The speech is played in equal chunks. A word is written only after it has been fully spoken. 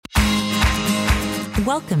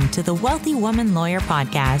Welcome to the Wealthy Woman Lawyer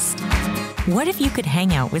Podcast. What if you could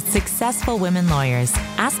hang out with successful women lawyers,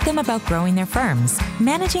 ask them about growing their firms,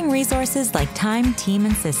 managing resources like time, team,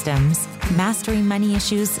 and systems, mastering money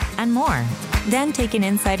issues, and more? Then take an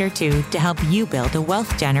insight or two to help you build a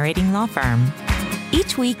wealth-generating law firm.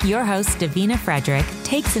 Each week, your host, Davina Frederick,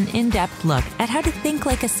 takes an in-depth look at how to think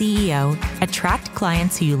like a CEO, attract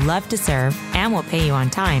clients who you love to serve and will pay you on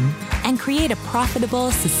time, and create a profitable,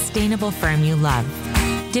 sustainable firm you love.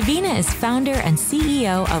 Davina is founder and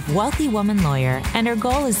CEO of Wealthy Woman Lawyer, and her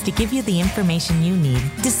goal is to give you the information you need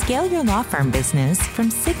to scale your law firm business from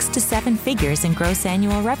 6 to 7 figures in gross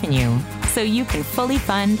annual revenue, so you can fully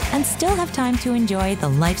fund and still have time to enjoy the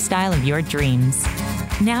lifestyle of your dreams.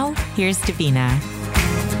 Now, here's Davina.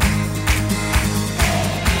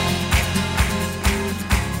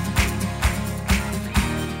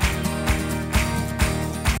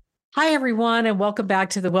 Hi, everyone, and welcome back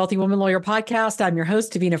to the Wealthy Woman Lawyer Podcast. I'm your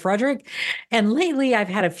host, Davina Frederick. And lately, I've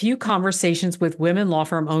had a few conversations with women law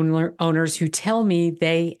firm owners who tell me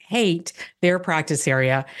they hate their practice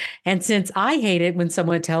area. And since I hate it when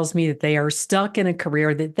someone tells me that they are stuck in a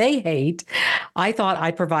career that they hate, I thought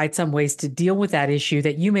I'd provide some ways to deal with that issue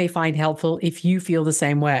that you may find helpful if you feel the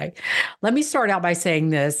same way. Let me start out by saying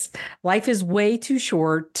this. Life is way too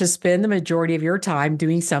short to spend the majority of your time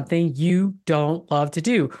doing something you don't love to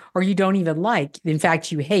do, or you don't even like. In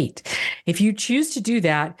fact, you hate. If you choose to do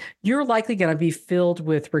that, you're likely going to be filled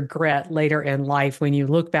with regret later in life when you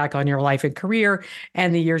look back on your life and career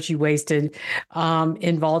and the years you wasted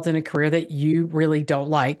involved in a career that you really don't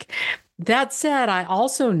like. That said, I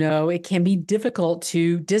also know it can be difficult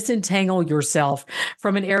to disentangle yourself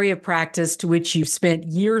from an area of practice to which you've spent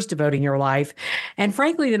years devoting your life. And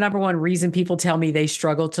frankly, the number one reason people tell me they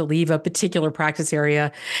struggle to leave a particular practice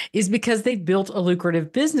area is because they've built a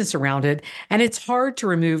lucrative business around it, and it's hard to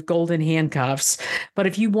remove golden handcuffs. But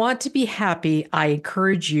if you want to be happy, I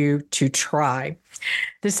encourage you to try.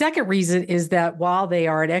 The second reason is that while they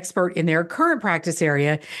are an expert in their current practice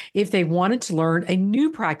area, if they wanted to learn a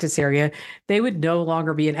new practice area, they would no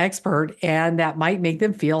longer be an expert, and that might make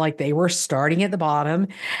them feel like they were starting at the bottom.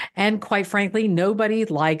 And quite frankly, nobody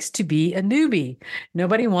likes to be a newbie.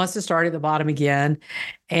 Nobody wants to start at the bottom again,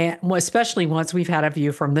 and especially once we've had a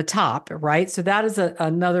view from the top, right? So that is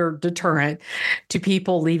another deterrent to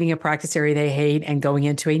people leaving a practice area they hate and going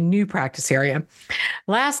into a new practice area.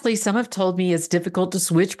 Lastly, some have told me it's difficult to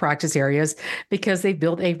switch practice areas because they've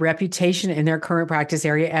built a reputation in their current practice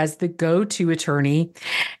area as the go-to attorney.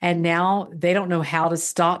 And now they don't know how to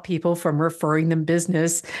stop people from referring them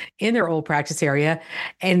business in their old practice area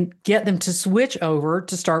and get them to switch over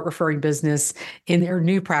to start referring business in their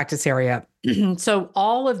new practice area. So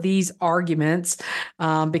all of these arguments,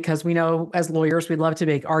 because we know as lawyers, we love to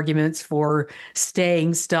make arguments for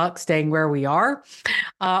staying stuck, staying where we are.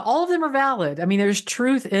 All of them are valid. I mean, there's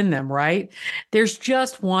truth in them, right? There's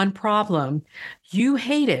just one problem. You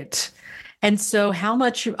hate it. And so how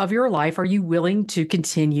much of your life are you willing to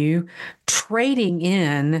continue trading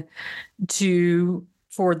in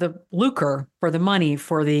for the lucre, for the money,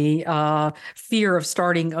 for the fear of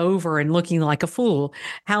starting over and looking like a fool?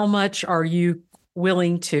 How much are you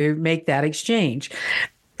willing to make that exchange?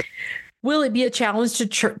 Will it be a challenge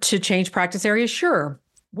to change practice areas? Sure.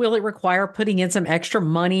 Will it require putting in some extra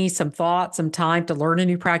money, some thought, some time to learn a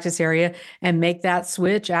new practice area and make that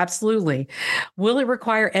switch? Absolutely. Will it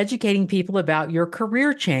require educating people about your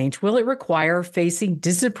career change? Will it require facing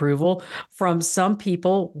disapproval from some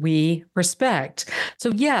people we respect?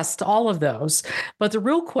 So yes, to all of those. But the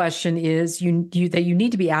real question is that you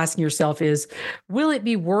need to be asking yourself is, will it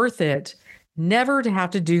be worth it never to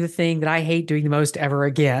have to do the thing that I hate doing the most ever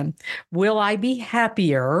again? Will I be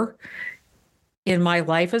happier in my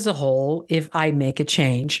life as a whole if I make a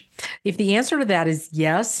change? If the answer to that is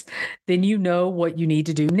yes, then you know what you need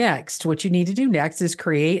to do next. What you need to do next is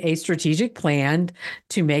create a strategic plan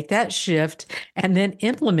to make that shift and then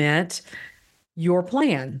implement your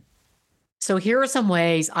plan. So here are some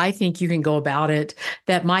ways I think you can go about it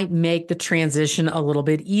that might make the transition a little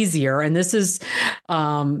bit easier. And this is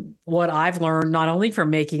what I've learned not only from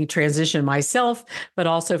making transition myself, but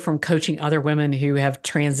also from coaching other women who have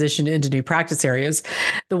transitioned into new practice areas.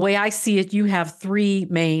 The way I see it, you have 3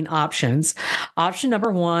 main options. Option number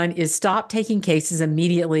 1 is stop taking cases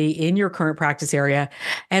immediately in your current practice area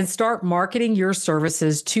and start marketing your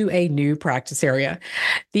services to a new practice area.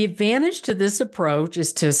 The advantage to this approach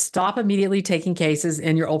is to stop immediately immediately taking cases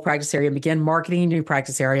in your old practice area and begin marketing a new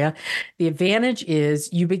practice area. The advantage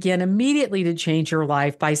is you begin immediately to change your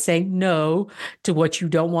life by saying no to what you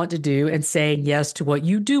don't want to do and saying yes to what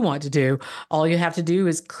you do want to do. All you have to do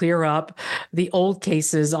is clear up the old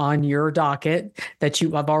cases on your docket that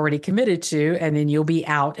you have already committed to, and then you'll be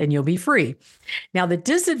out and you'll be free. Now, the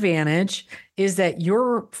disadvantage is that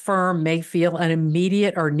your firm may feel an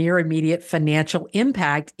immediate or near immediate financial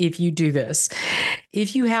impact if you do this.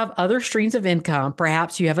 If you have other streams of income,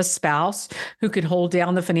 perhaps you have a spouse who can hold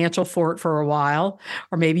down the financial fort for a while,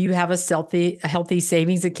 or maybe you have a healthy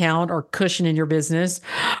savings account or cushion in your business,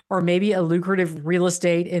 or maybe a lucrative real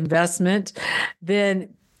estate investment,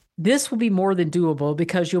 then this will be more than doable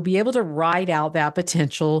because you'll be able to ride out that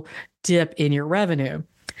potential dip in your revenue.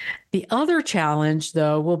 The other challenge,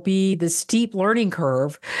 though, will be the steep learning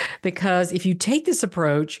curve, because if you take this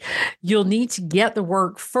approach, you'll need to get the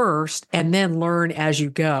work first and then learn as you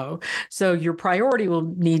go. So your priority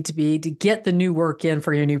will need to be to get the new work in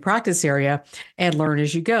for your new practice area and learn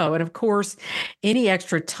as you go. And of course, any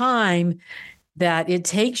extra time that it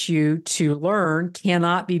takes you to learn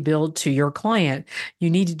cannot be billed to your client. You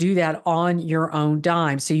need to do that on your own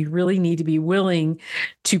dime. So you really need to be willing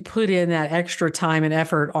to put in that extra time and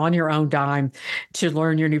effort on your own dime to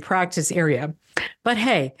learn your new practice area. But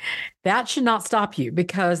hey, that should not stop you,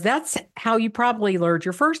 because that's how you probably learned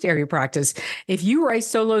your first area practice. If you were a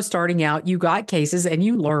solo starting out, you got cases and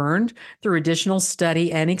you learned through additional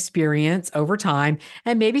study and experience over time,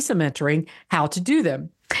 and maybe some mentoring, how to do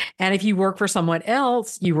them. And if you work for someone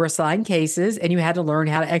else, you were assigned cases and you had to learn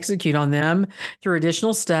how to execute on them through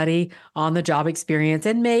additional study, on the job experience,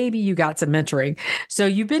 and maybe you got some mentoring. So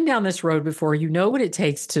you've been down this road before. You know what it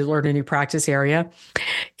takes to learn a new practice area.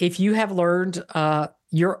 If you have learned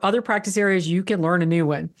your other practice areas, you can learn a new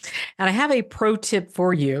one. And I have a pro tip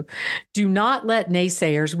for you. Do not let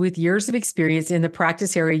naysayers with years of experience in the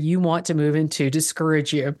practice area you want to move into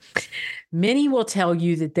discourage you. Many will tell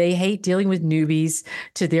you that they hate dealing with newbies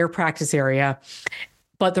to their practice area.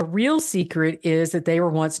 But the real secret is that they were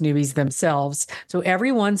once newbies themselves. So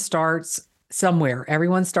everyone starts somewhere.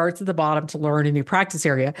 Everyone starts at the bottom to learn a new practice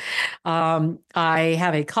area. I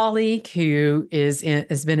have a colleague who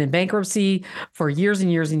has been in bankruptcy for years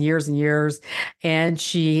and years and years and years, and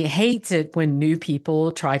she hates it when new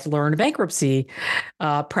people try to learn a bankruptcy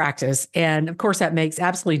practice. And of course, that makes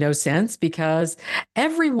absolutely no sense, because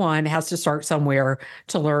everyone has to start somewhere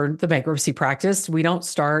to learn the bankruptcy practice. We don't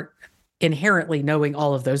start inherently knowing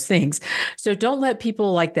all of those things. So don't let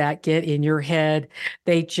people like that get in your head.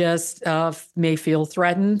 They just may feel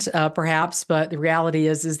threatened, perhaps, but the reality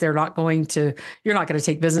is you're not going to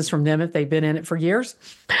take business from them if they've been in it for years.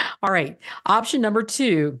 All right. Option number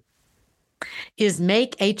 2 is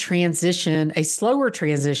make a slower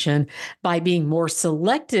transition by being more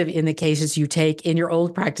selective in the cases you take in your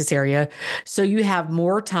old practice area, so you have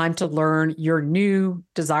more time to learn your new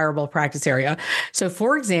desirable practice area. So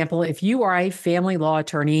for example, if you are a family law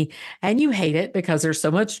attorney and you hate it because there's so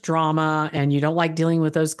much drama and you don't like dealing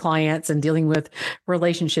with those clients and dealing with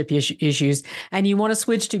relationship issues, and you want to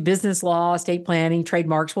switch to business law, estate planning,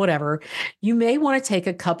 trademarks, whatever, you may want to take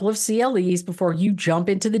a couple of CLEs before you jump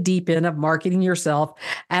into the deep end of marketing yourself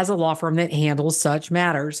as a law firm that handles such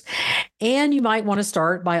matters. And you might want to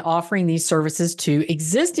start by offering these services to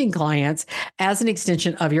existing clients as an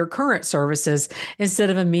extension of your current services, instead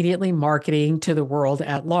of immediately marketing to the world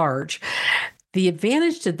at large. The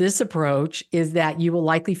advantage to this approach is that you will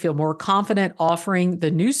likely feel more confident offering the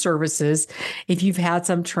new services if you've had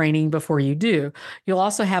some training before you do. You'll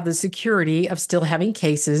also have the security of still having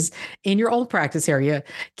cases in your old practice area,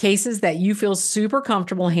 cases that you feel super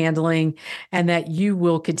comfortable handling and that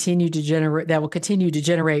will continue to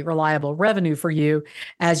generate reliable revenue for you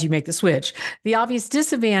as you make the switch. The obvious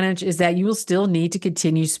disadvantage is that you will still need to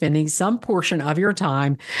continue spending some portion of your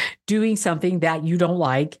time doing something that you don't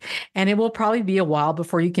like, and it will probably be a while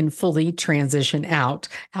before you can fully transition out.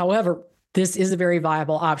 However, this is a very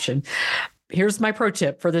viable option. Here's my pro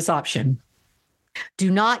tip for this option.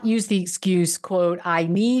 Do not use the excuse, quote, I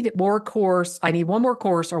need one more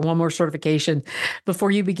course or one more certification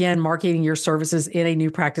before you begin marketing your services in a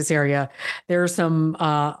new practice area. There are some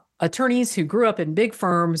attorneys who grew up in big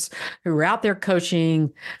firms who were out there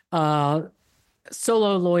coaching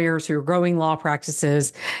solo lawyers who are growing law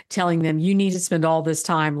practices, telling them you need to spend all this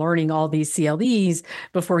time learning all these CLEs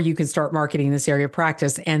before you can start marketing this area of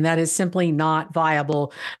practice. And that is simply not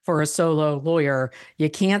viable for a solo lawyer. You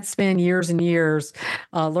can't spend years and years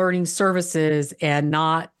learning services and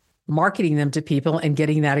not marketing them to people and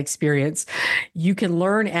getting that experience. You can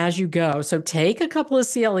learn as you go. So take a couple of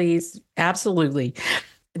CLEs, absolutely.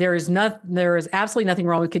 There is absolutely nothing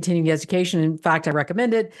wrong with continuing education. In fact, I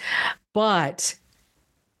recommend it. But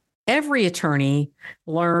every attorney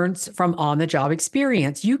learns from on-the-job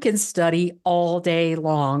experience. You can study all day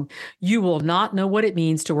long. You will not know what it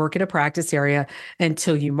means to work in a practice area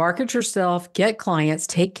until you market yourself, get clients,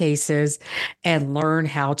 take cases, and learn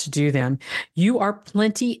how to do them. You are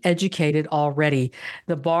plenty educated already.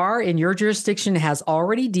 The bar in your jurisdiction has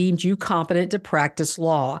already deemed you competent to practice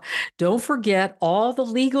law. Don't forget all the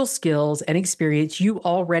legal skills and experience you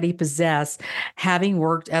already possess, having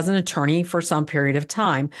worked as an attorney for some period of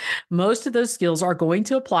time. Most of those skills are going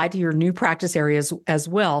to apply to your new practice areas as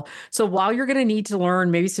well. So while you're going to need to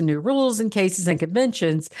learn maybe some new rules and cases and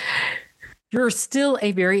conventions, you're still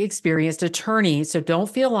a very experienced attorney. So don't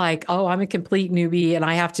feel like, oh, I'm a complete newbie and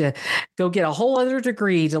I have to go get a whole other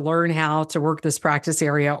degree to learn how to work this practice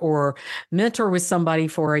area or mentor with somebody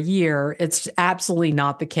for a year. It's absolutely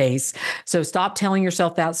not the case. So stop telling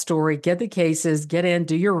yourself that story. Get the cases, get in,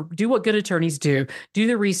 do what good attorneys do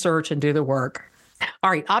the research and do the work.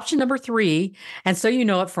 All right, option number 3, and so you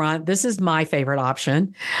know up front, this is my favorite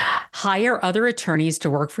option. Hire other attorneys to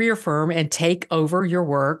work for your firm and take over your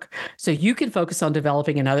work so you can focus on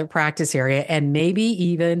developing another practice area and maybe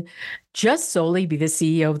even just solely be the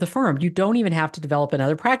CEO of the firm. You don't even have to develop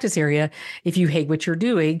another practice area. If you hate what you're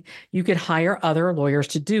doing, you could hire other lawyers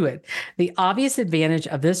to do it. The obvious advantage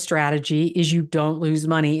of this strategy is you don't lose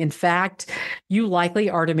money. In fact, you likely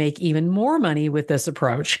are to make even more money with this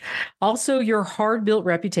approach. Also, your hard-built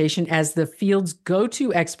reputation as the field's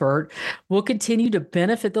go-to expert will continue to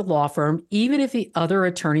benefit the law firm, even if the other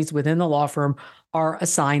attorneys within the law firm are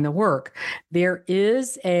assigned the work. There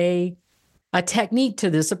is a technique to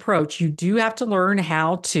this approach. You do have to learn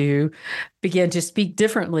how to begin to speak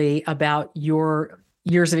differently about your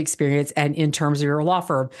years of experience and in terms of your law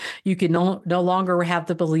firm. You can no longer have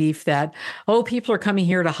the belief that, oh, people are coming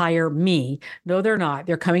here to hire me. No, they're not.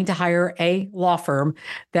 They're coming to hire a law firm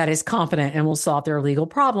that is competent and will solve their legal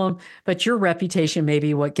problem, but your reputation may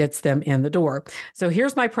be what gets them in the door. So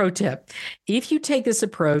here's my pro tip. If you take this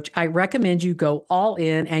approach, I recommend you go all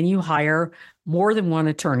in and you hire more than one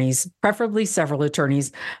attorneys, preferably several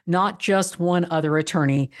attorneys, not just one other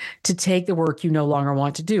attorney, to take the work you no longer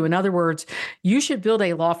want to do. In other words, you should build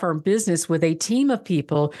a law firm business with a team of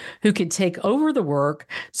people who can take over the work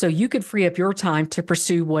so you could free up your time to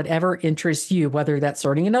pursue whatever interests you, whether that's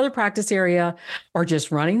starting another practice area or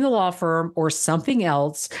just running the law firm or something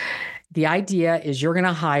else. The idea is you're going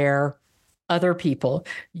to hire other people.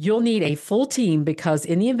 You'll need a full team because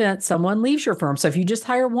in the event someone leaves your firm, so if you just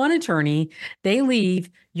hire one attorney, they leave,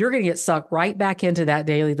 you're going to get sucked right back into that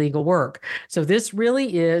daily legal work. So this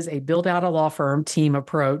really is a build out a law firm team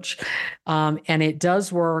approach. And it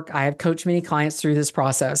does work. I have coached many clients through this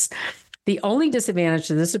process. The only disadvantage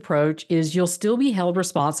to this approach is you'll still be held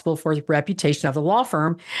responsible for the reputation of the law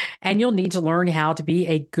firm, and you'll need to learn how to be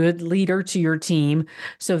a good leader to your team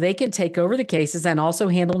so they can take over the cases and also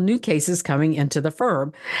handle new cases coming into the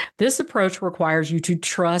firm. This approach requires you to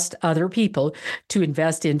trust other people, to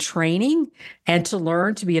invest in training, and to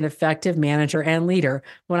learn to be an effective manager and leader.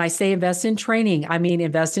 When I say invest in training, I mean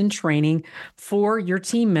invest in training for your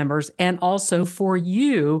team members and also for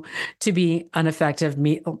you to be an effective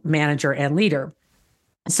manager and leader.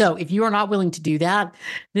 So if you are not willing to do that,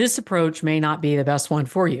 this approach may not be the best one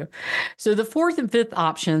for you. So the 4th and 5th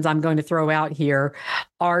options I'm going to throw out here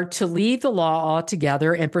are to leave the law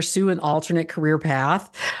altogether and pursue an alternate career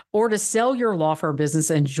path, or to sell your law firm business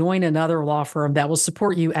and join another law firm that will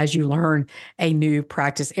support you as you learn a new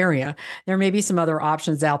practice area. There may be some other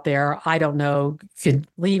options out there. I don't know. You could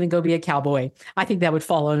leave and go be a cowboy. I think that would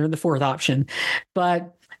fall under the 4th option.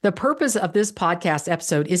 But the purpose of this podcast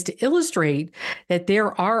episode is to illustrate that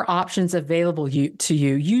there are options available to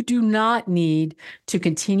you. You do not need to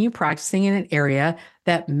continue practicing in an area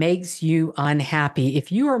that makes you unhappy.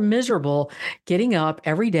 If you are miserable getting up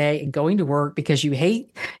every day and going to work because you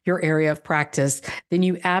hate your area of practice, then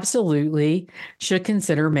you absolutely should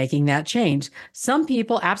consider making that change. Some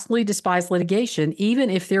people absolutely despise litigation, even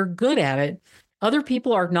if they're good at it. Other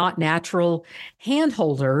people are not natural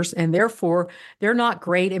handholders, and therefore they're not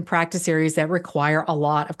great in practice areas that require a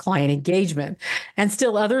lot of client engagement. And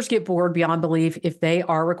still others get bored beyond belief if they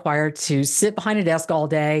are required to sit behind a desk all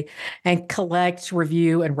day and collect,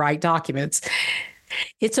 review, and write documents.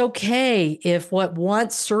 It's okay if what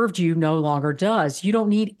once served you no longer does. You don't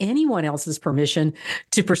need anyone else's permission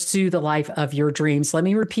to pursue the life of your dreams. Let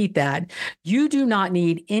me repeat that. You do not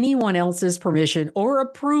need anyone else's permission or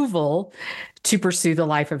approval to pursue the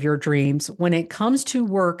life of your dreams. When it comes to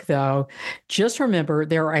work, though, just remember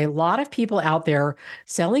there are a lot of people out there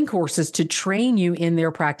selling courses to train you in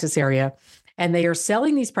their practice area. And they are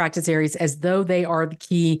selling these practice areas as though they are the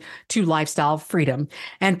key to lifestyle freedom.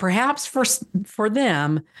 And perhaps for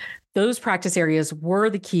them, those practice areas were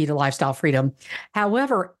the key to lifestyle freedom.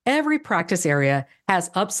 However, every practice area has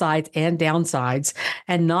upsides and downsides,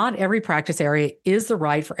 and not every practice area is the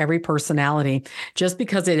right for every personality. Just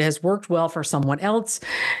because it has worked well for someone else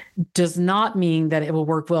does not mean that it will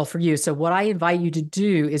work well for you. So what I invite you to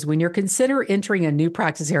do is when you're considering entering a new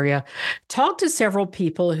practice area, talk to several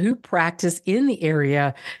people who practice in the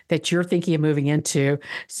area that you're thinking of moving into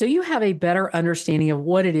so you have a better understanding of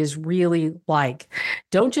what it is really like.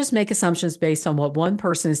 Don't just make assumptions based on what one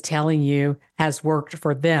person is telling you has worked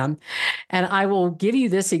for them. And I will give you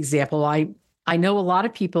this example. I know a lot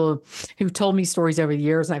of people who've told me stories over the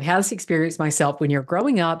years, and I've had this experience myself. When you're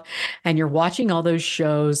growing up and you're watching all those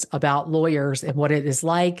shows about lawyers and what it is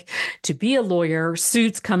like to be a lawyer,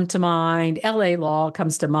 Suits come to mind, LA Law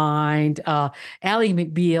comes to mind, Ally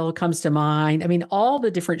McBeal comes to mind. I mean, all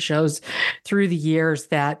the different shows through the years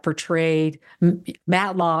that portrayed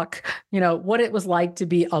Matlock, what it was like to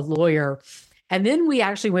be a lawyer. And then we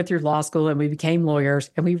actually went through law school and we became lawyers,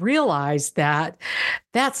 and we realized that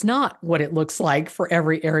that's not what it looks like for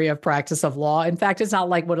every area of practice of law. In fact, it's not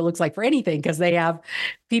like what it looks like for anything, because they have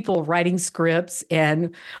people writing scripts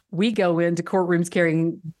and we go into courtrooms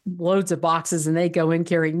carrying loads of boxes and they go in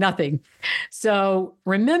carrying nothing. So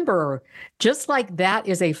remember, just like that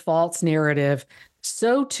is a false narrative,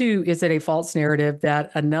 so too is it a false narrative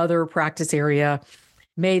that another practice area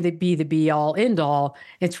may be the be all end all.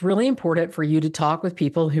 It's really important for you to talk with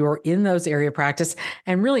people who are in those area of practice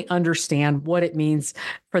and really understand what it means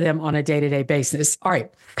for them on a day-to-day basis. All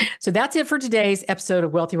right. So that's it for today's episode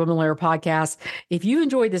of Wealthy Woman Lawyer Podcast. If you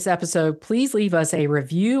enjoyed this episode, please leave us a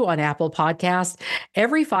review on Apple Podcasts.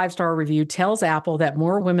 Every 5-star review tells Apple that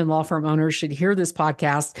more women law firm owners should hear this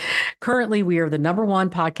podcast. Currently, we are the #1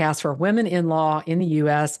 podcast for women in law in the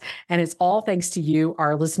U.S., and it's all thanks to you,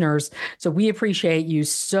 our listeners. So we appreciate you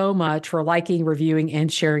so much for liking, reviewing,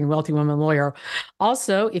 and sharing Wealthy Woman Lawyer.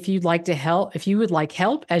 Also, if you would like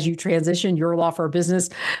help as you transition your law firm business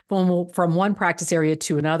from one practice area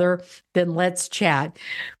to another, then let's chat.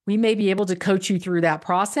 We may be able to coach you through that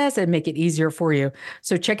process and make it easier for you.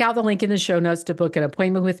 So check out the link in the show notes to book an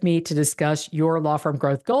appointment with me to discuss your law firm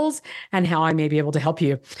growth goals and how I may be able to help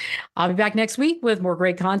you. I'll be back next week with more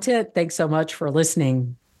great content. Thanks so much for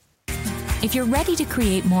listening. If you're ready to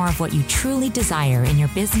create more of what you truly desire in your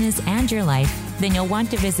business and your life, then you'll want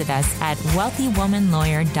to visit us at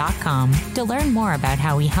wealthywomanlawyer.com to learn more about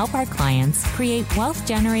how we help our clients create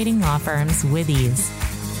wealth-generating law firms with ease.